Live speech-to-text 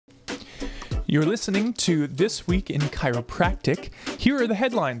You're listening to This Week in Chiropractic. Here are the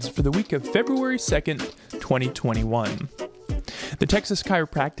headlines for the week of February 2nd, 2021. The Texas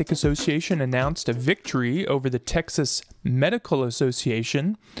Chiropractic Association announced a victory over the Texas Medical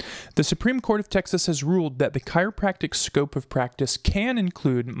Association. The Supreme Court of Texas has ruled that the chiropractic scope of practice can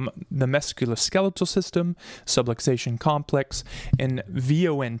include the musculoskeletal system, subluxation complex, and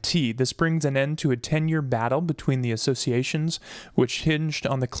VONT. This brings an end to a 10-year battle between the associations, which hinged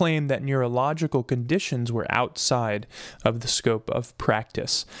on the claim that neurological conditions were outside of the scope of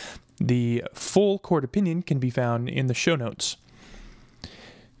practice. The full court opinion can be found in the show notes.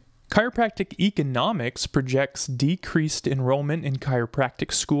 Chiropractic Economics projects decreased enrollment in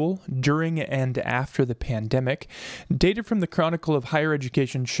chiropractic school during and after the pandemic. Data from the Chronicle of Higher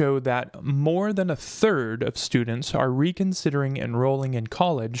Education show that more than a third of students are reconsidering enrolling in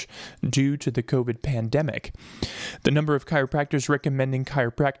college due to the COVID pandemic. The number of chiropractors recommending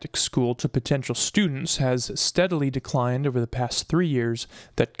chiropractic school to potential students has steadily declined over the past 3 years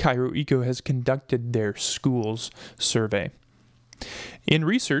that ChiroEco has conducted their schools survey. In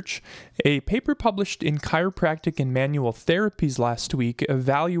research, a paper published in Chiropractic and Manual Therapies last week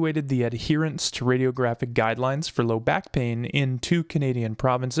evaluated the adherence to radiographic guidelines for low back pain in 2 Canadian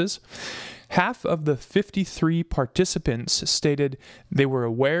provinces. Half of the 53 participants stated they were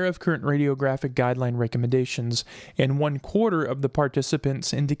aware of current radiographic guideline recommendations, and 1/4 of the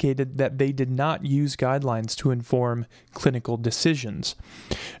participants indicated that they did not use guidelines to inform clinical decisions.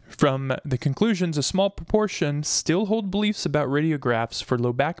 From the conclusions, a small proportion still hold beliefs about radiographs for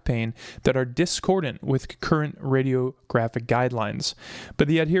low back pain that are discordant with current radiographic guidelines, but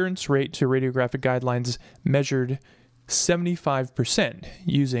the adherence rate to radiographic guidelines measured 75%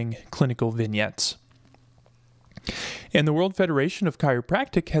 using clinical vignettes. And the World Federation of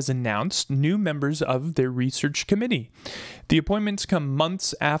Chiropractic has announced new members of their research committee. The appointments come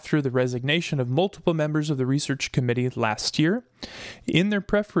months after the resignation of multiple members of the research committee last year. In their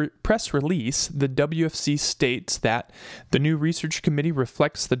press release, the WFC states that the new research committee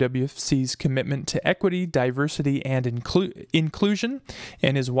reflects the WFC's commitment to equity, diversity, and inclusion,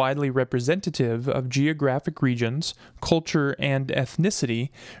 and is widely representative of geographic regions, culture and ethnicity,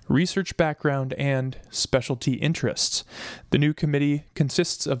 research background, and specialty interests. The new committee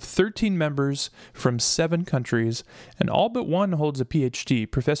consists of 13 members from 7 countries, and all but one holds a PhD.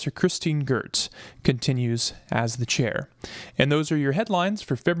 Professor Christine Gertz continues as the chair. And those are your headlines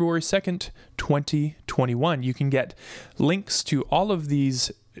for February 2nd, 2021. You can get links to all of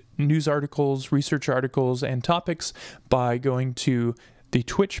these news articles, research articles, and topics by going to the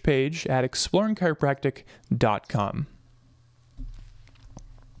Twitch page at exploringchiropractic.com.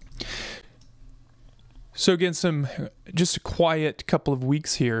 So again, just a quiet couple of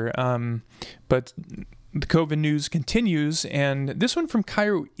weeks here, but the COVID news continues, and this one from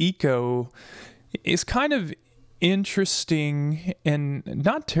ChiroEco is kind of interesting and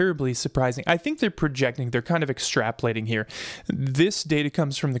not terribly surprising. I think they're kind of extrapolating here. This data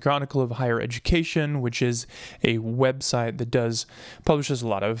comes from the Chronicle of Higher Education, which is a website that publishes a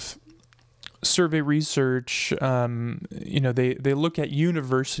lot of survey research. They look at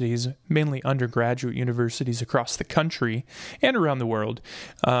universities, mainly undergraduate universities across the country and around the world,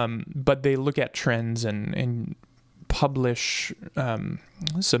 but they look at trends and publish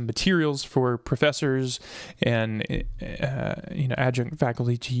some materials for professors and adjunct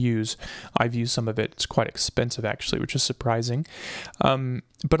faculty to use. I've used some of it. It's quite expensive actually, which is surprising.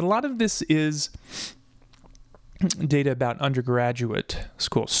 But a lot of this is data about undergraduate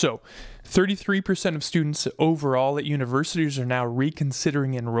schools. So 33% of students overall at universities are now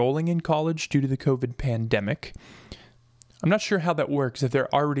reconsidering enrolling in college due to the COVID pandemic. I'm not sure how that works. If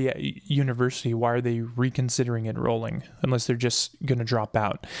they're already at university, why are they reconsidering enrolling? Unless they're just going to drop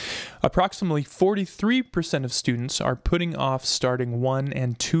out. Approximately 43% of students are putting off starting 1-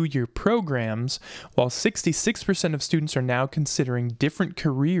 and 2-year programs, while 66% of students are now considering different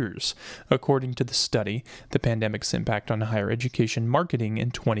careers, according to the study, The Pandemic's Impact on Higher Education Marketing in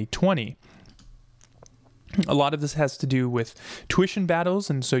 2020. A lot of this has to do with tuition battles,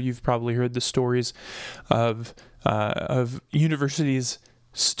 and so you've probably heard the stories of universities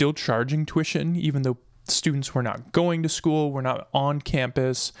still charging tuition, even though students were not going to school, were not on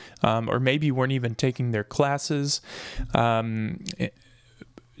campus, or maybe weren't even taking their classes.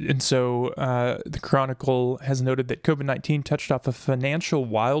 And so the Chronicle has noted that COVID-19 touched off a financial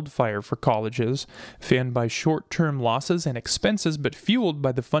wildfire for colleges, fanned by short-term losses and expenses, but fueled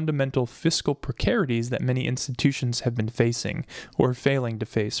by the fundamental fiscal precarities that many institutions have been facing or failing to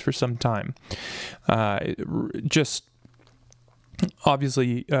face for some time. Just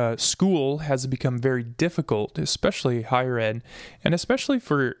obviously, school has become very difficult, especially higher ed, and especially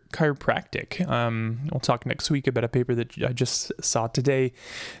for chiropractic. We'll talk next week about a paper that I just saw today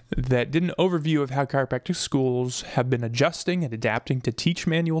that did an overview of how chiropractic schools have been adjusting and adapting to teach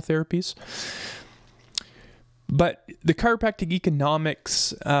manual therapies. But the Chiropractic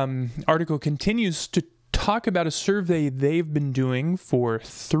Economics article continues to talk about a survey they've been doing for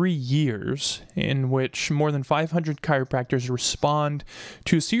 3 years in which more than 500 chiropractors respond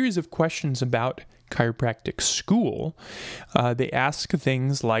to a series of questions about chiropractic school. They ask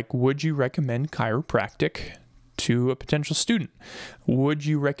things like, would you recommend chiropractic to a potential student? Would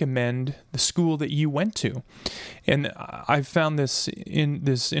you recommend the school that you went to? And I've found this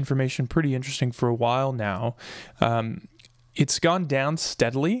information pretty interesting for a while now. It's gone down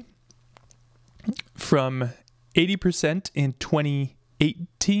steadily from 80% in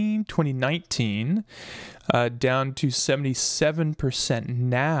 2019, down to 77%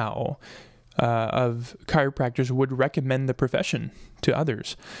 now of chiropractors would recommend the profession to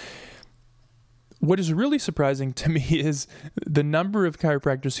others. What is really surprising to me is the number of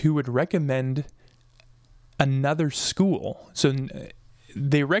chiropractors who would recommend another school. So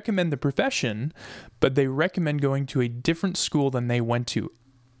they recommend the profession, but they recommend going to a different school than they went to.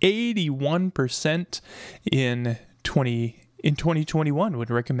 81% in 2021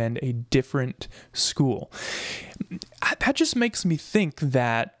 would recommend a different school. That just makes me think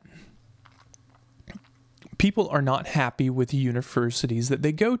that people are not happy with the universities that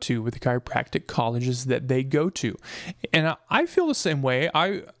they go to, with the chiropractic colleges that they go to. And I feel the same way.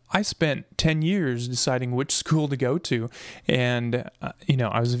 I spent 10 years deciding which school to go to, and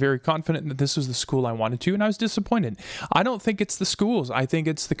I was very confident that this was the school I wanted to, and I was disappointed. I don't think it's the schools. I think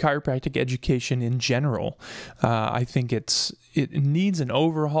it's the chiropractic education in general. I think it needs an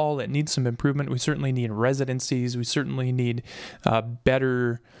overhaul. It needs some improvement. We certainly need residencies. We certainly need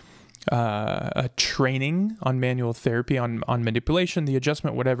better training on manual therapy, on manipulation, the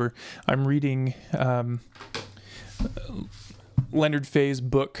adjustment, whatever. I'm reading Leonard Fay's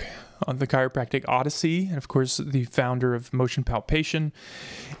book on the Chiropractic Odyssey, and of course the founder of Motion Palpation,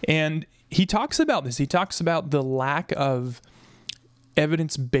 and he talks about this. He talks about the lack of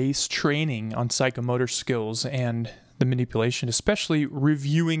evidence-based training on psychomotor skills and the manipulation, especially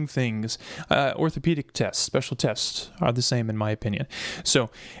reviewing things. Orthopedic tests, special tests are the same in my opinion. So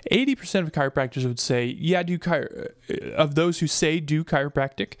 80% of chiropractors would say, yeah, of those who say do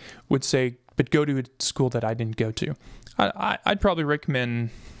chiropractic would say, but go to a school that I didn't go to. I'd probably recommend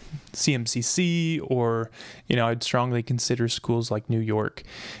CMCC, or I'd strongly consider schools like New York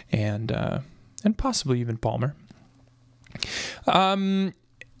and possibly even Palmer.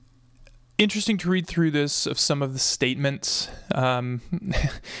 Interesting to read through this, of some of the statements,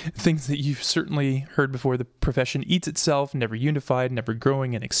 things that you've certainly heard before. The profession eats itself, never unified, never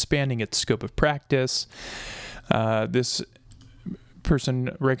growing and expanding its scope of practice. This person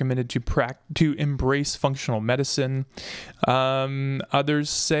recommended to embrace functional medicine. Others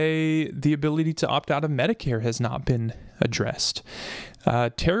say the ability to opt out of Medicare has not been addressed.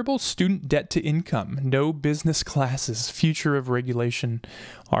 Terrible student debt to income, no business classes, future of regulation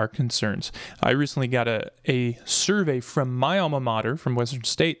are concerns. I recently got a survey from my alma mater, from Western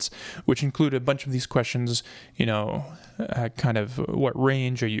States, which included a bunch of these questions, kind of what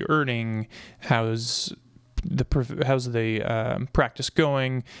range are you earning, how's the practice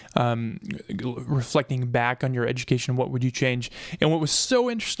going, reflecting back on your education, what would you change? And what was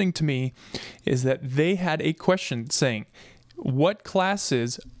so interesting to me is that they had a question saying, what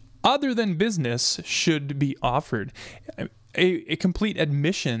classes other than business should be offered? A complete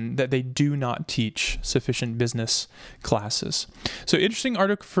admission that they do not teach sufficient business classes. So interesting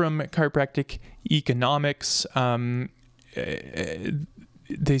article from Chiropractic Economics.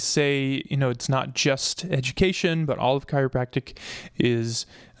 They say, it's not just education, but all of chiropractic is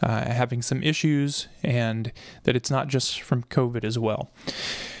having some issues, and that it's not just from COVID as well.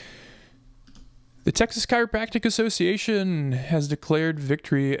 The Texas Chiropractic Association has declared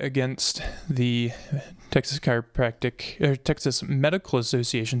victory against the Texas Medical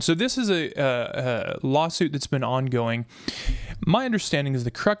Association. So this is a lawsuit that's been ongoing. My understanding is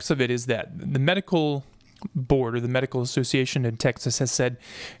the crux of it is that the medical board, or the medical association in Texas, has said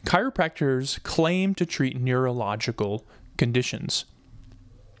chiropractors claim to treat neurological conditions,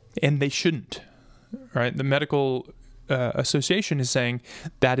 and they shouldn't. Right? The medical association is saying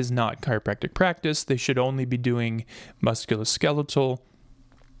that is not chiropractic practice. They should only be doing musculoskeletal.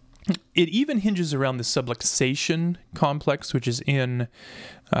 It even hinges around the subluxation complex, which is in,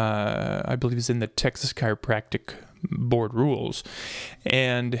 I believe, is in the Texas Chiropractic Board rules,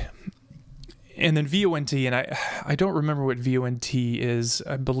 and and then VONT, and I don't remember what VONT is.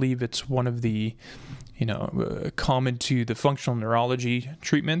 I believe it's one of the, common to the functional neurology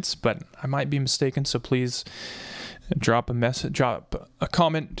treatments, but I might be mistaken. So please drop a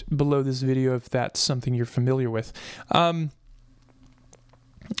comment below this video if that's something you're familiar with.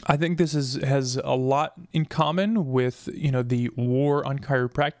 I think this has a lot in common with, the war on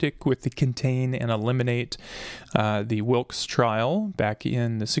chiropractic, with the Contain and Eliminate, the Wilkes trial back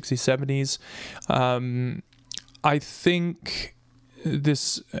in the 60s, 70s. I think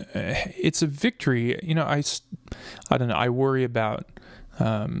this, it's a victory. I don't know. I worry about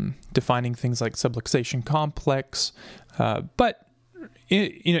defining things like subluxation complex, but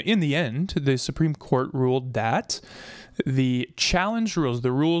in the end, the Supreme Court ruled that the challenge rules,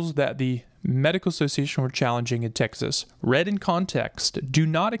 the rules that the Medical Association were challenging in Texas, read in context, do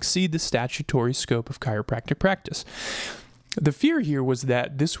not exceed the statutory scope of chiropractic practice. The fear here was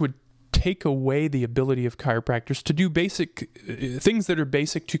that this would take away the ability of chiropractors to do basic things that are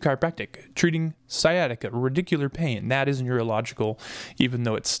basic to chiropractic, treating sciatica, radicular pain. That is neurological, even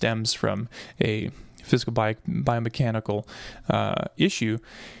though it stems from a physical biomechanical issue,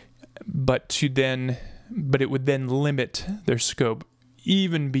 but it would then limit their scope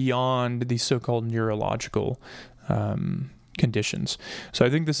even beyond the so-called neurological conditions. So I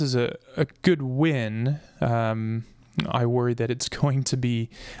think this is a good win. I worry that it's going to be,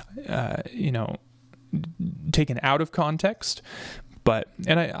 taken out of context,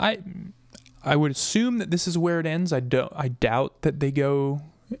 and I would assume that this is where it ends. I doubt that they go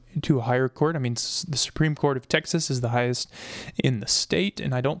to a higher court. I mean, the Supreme Court of Texas is the highest in the state,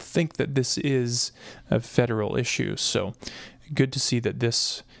 and I don't think that this is a federal issue. So good to see that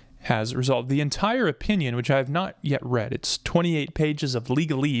this has resolved. The entire opinion, which I have not yet read, it's 28 pages of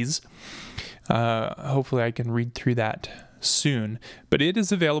legalese. Hopefully I can read through that soon, but it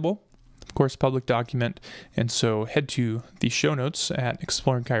is available, of course, public document, and so head to the show notes at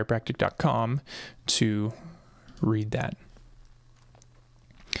exploringchiropractic.com to read that.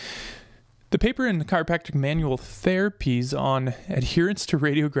 The paper in the Chiropractic Manual Therapies on adherence to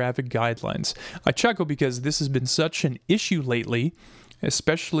radiographic guidelines. I chuckle because this has been such an issue lately,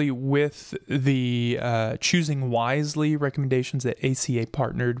 especially with the choosing wisely recommendations that ACA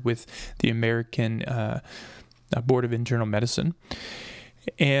partnered with the American Board of Internal Medicine.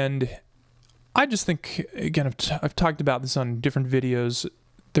 And I just think, again, I've talked about this on different videos,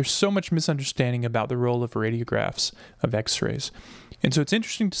 there's so much misunderstanding about the role of radiographs, of x-rays. And so it's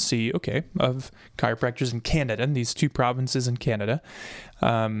interesting to see, of chiropractors in Canada, in these two provinces in Canada,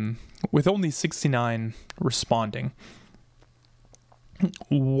 with only 69 responding,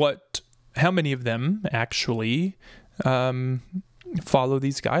 how many of them actually follow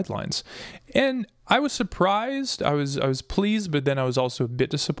these guidelines. And I was surprised, I was pleased, but then I was also a bit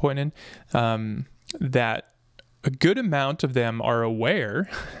disappointed that a good amount of them are aware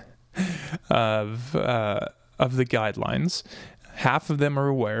of the guidelines. Half of them are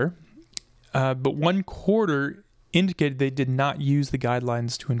aware, but 1/4 indicated they did not use the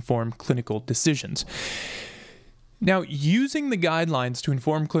guidelines to inform clinical decisions. Now, using the guidelines to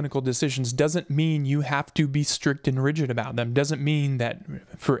inform clinical decisions doesn't mean you have to be strict and rigid about them. Doesn't mean that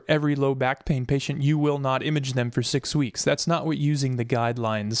for every low back pain patient, you will not image them for 6 weeks. That's not what using the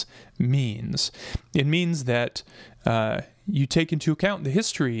guidelines means. It means that you take into account the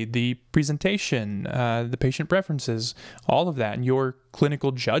history, the presentation, the patient preferences, all of that, and your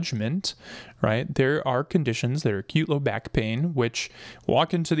clinical judgment, right? There are conditions that are acute low back pain, which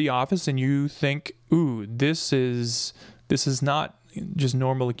walk into the office and you think, ooh, this is not just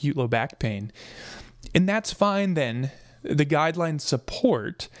normal acute low back pain. And that's fine then. The guidelines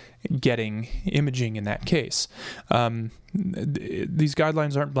support getting imaging in that case. These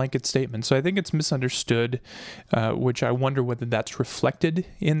guidelines aren't blanket statements, so I think it's misunderstood, which I wonder whether that's reflected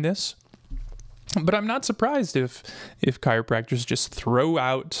in this. But I'm not surprised if chiropractors just throw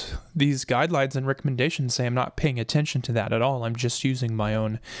out these guidelines and recommendations, say I'm not paying attention to that at all, I'm just using my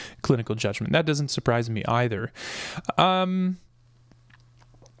own clinical judgment. That doesn't surprise me either.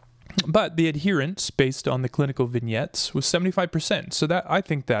 But the adherence based on the clinical vignettes was 75%. So that, I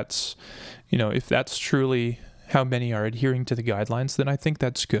think that's, if that's truly how many are adhering to the guidelines, then I think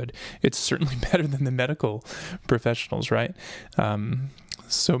that's good. It's certainly better than the medical professionals, right?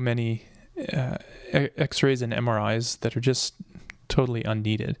 So many x-rays and MRIs that are just totally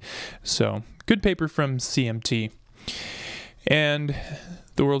unneeded. So good paper from CMT. And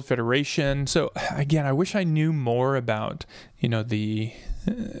the World Federation. So again, I wish I knew more about,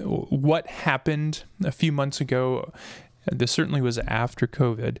 what happened a few months ago. This certainly was after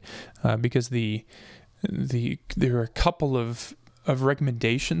COVID, because there were a couple of of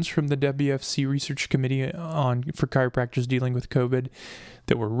recommendations from the WFC Research Committee for chiropractors dealing with COVID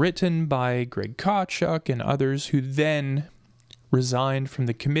that were written by Greg Kotchuk and others, who then resigned from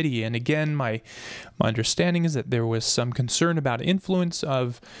the committee. And again, my understanding is that there was some concern about influence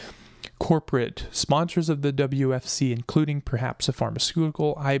of corporate sponsors of the WFC, including perhaps a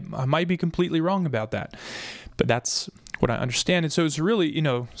pharmaceutical. I might be completely wrong about that, but that's what I understand. And so it's really,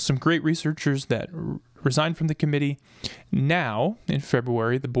 some great researchers that resigned from the committee. Now, in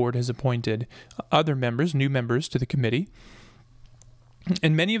February, the board has appointed new members to the committee.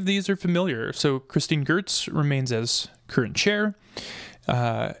 And many of these are familiar. So Christine Gertz remains as current chair.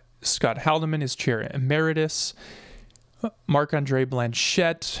 Scott Haldeman is chair emeritus. Marc-André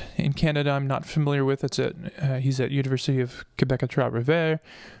Blanchette in Canada, I'm not familiar with. He's at University of Quebec à Trois-Rivières,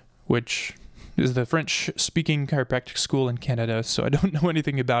 which is the French-speaking chiropractic school in Canada, so I don't know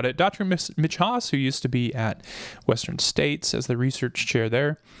anything about it. Dr. Mitch Haas, who used to be at Western States as the research chair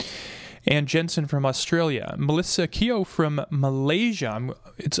there. Ann Jensen from Australia. Melissa Keogh from Malaysia.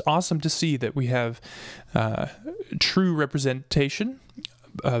 It's awesome to see that we have true representation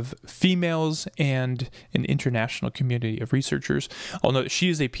of females and an international community of researchers. Although she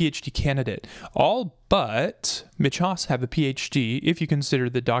is a PhD candidate. All but Mitch Haas have a PhD, if you consider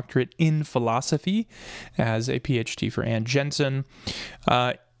the doctorate in philosophy as a PhD for Ann Jensen.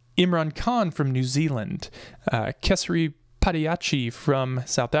 Imran Khan from New Zealand. Kesari Padiachi from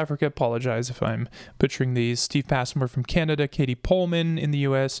South Africa. Apologize if I'm butchering these. Steve Passmore from Canada. Katie Pullman in the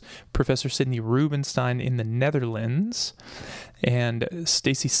U.S. Professor Sidney Rubenstein in the Netherlands. And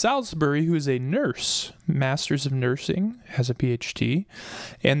Stacy Salisbury, who is a nurse, Masters of Nursing, has a PhD.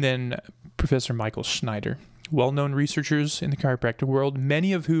 And then Professor Michael Schneider. Well-known researchers in the chiropractic world,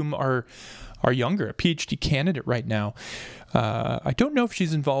 many of whom are younger, a PhD candidate right now. I don't know if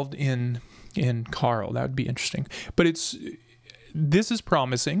she's involved in Carl. That would be interesting. But this is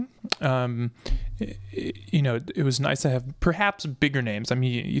promising. It was nice to have perhaps bigger names. I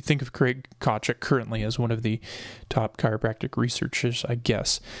mean, you think of Craig Kotchuk currently as one of the top chiropractic researchers, I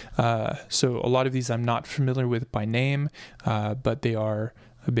guess. So a lot of these I'm not familiar with by name, but they are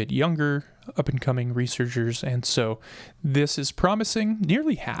a bit younger, up-and-coming researchers, and so this is promising.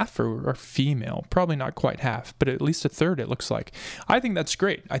 Nearly half are female, probably not quite half, but at least a third it looks like. I think that's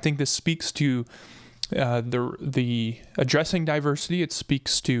great. I think this speaks to the addressing diversity. It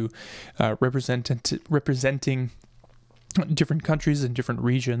speaks to representing different countries and different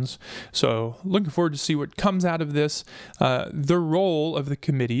regions. So looking forward to see what comes out of this. The role of the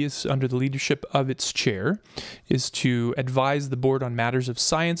committee is, under the leadership of its chair, is to advise the board on matters of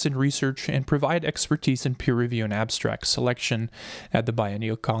science and research and provide expertise in peer review and abstract selection at the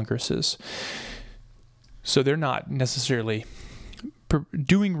biennial congresses. So they're not necessarily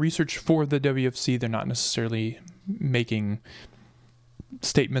doing research for the WFC. They're not necessarily making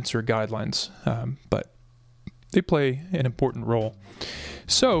statements or guidelines, but they play an important role.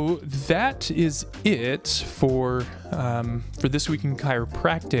 So that is it for this week in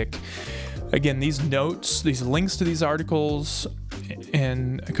chiropractic. Again, these notes, these links to these articles,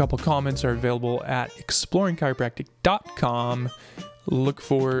 and a couple comments are available at exploringchiropractic.com. Look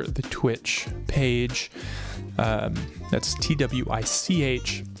for the Twitch page. That's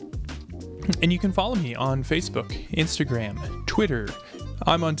TWICH. And you can follow me on Facebook, Instagram, Twitter.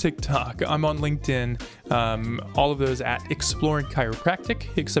 I'm on TikTok. I'm on LinkedIn. All of those at Exploring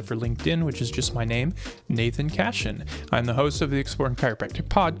Chiropractic, except for LinkedIn, which is just my name, Nathan Cashin. I'm the host of the Exploring Chiropractic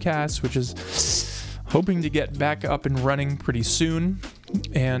podcast, which is hoping to get back up and running pretty soon.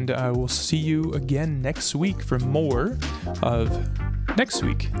 And we'll see you again next week for more of Next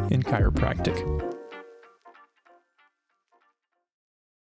Week in Chiropractic.